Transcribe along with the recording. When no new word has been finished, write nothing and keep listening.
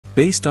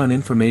Based on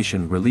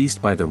information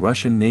released by the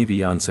Russian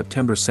Navy on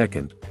September 2,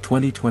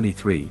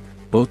 2023,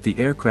 both the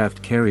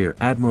aircraft carrier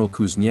Admiral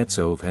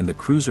Kuznetsov and the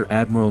cruiser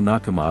Admiral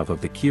Nakhimov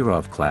of the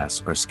Kirov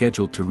class are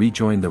scheduled to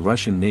rejoin the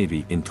Russian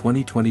Navy in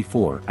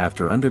 2024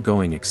 after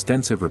undergoing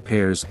extensive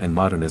repairs and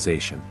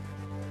modernization.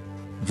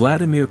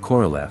 Vladimir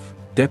Korolev,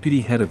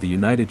 deputy head of the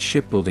United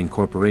Shipbuilding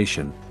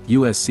Corporation,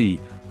 USC,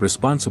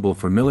 responsible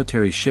for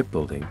military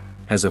shipbuilding,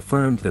 has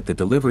affirmed that the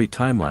delivery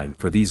timeline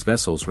for these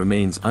vessels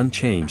remains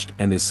unchanged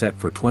and is set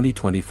for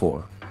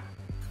 2024.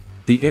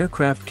 The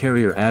aircraft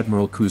carrier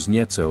Admiral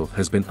Kuznetsov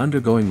has been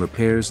undergoing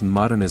repairs and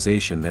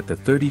modernization at the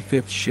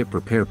 35th Ship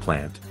Repair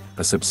Plant,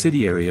 a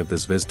subsidiary of the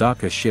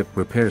Zvezdaka Ship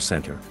Repair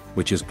Center,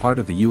 which is part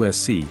of the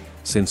USC,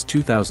 since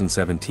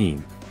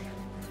 2017.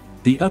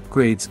 The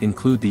upgrades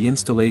include the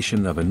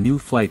installation of a new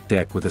flight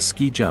deck with a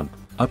ski jump,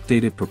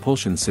 updated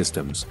propulsion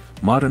systems,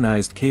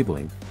 modernized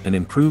cabling, an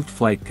improved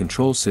flight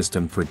control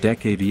system for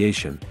deck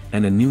aviation,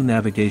 and a new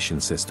navigation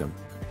system.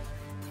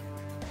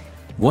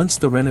 Once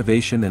the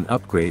renovation and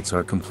upgrades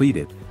are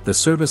completed, the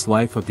service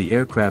life of the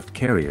aircraft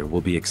carrier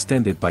will be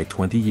extended by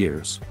 20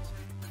 years.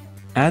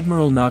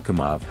 Admiral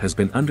Nakhimov has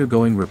been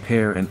undergoing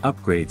repair and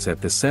upgrades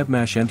at the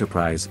Sevmash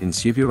Enterprise in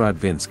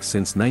Syeverodvinsk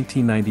since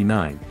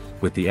 1999,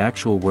 with the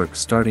actual work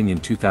starting in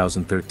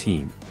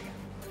 2013.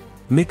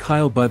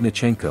 Mikhail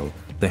Budnichenko,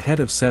 the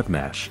head of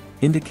Sevmash,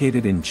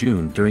 indicated in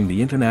June during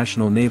the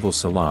International Naval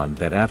Salon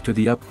that after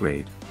the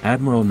upgrade,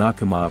 Admiral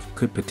Nakhimov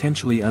could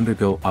potentially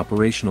undergo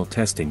operational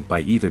testing by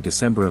either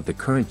December of the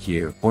current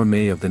year or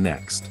May of the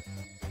next.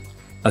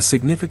 A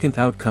significant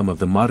outcome of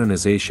the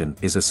modernization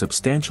is a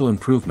substantial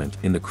improvement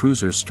in the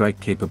cruiser's strike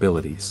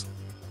capabilities.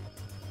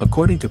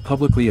 According to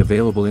publicly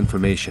available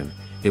information,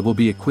 it will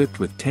be equipped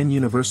with 10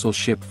 universal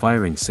ship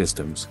firing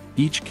systems,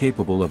 each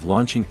capable of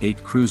launching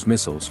 8 cruise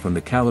missiles from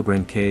the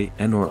Kalibrin K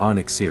and/or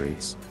Onyx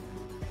series.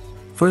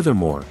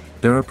 Furthermore,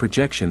 there are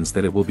projections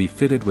that it will be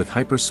fitted with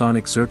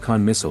hypersonic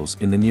Zircon missiles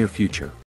in the near future.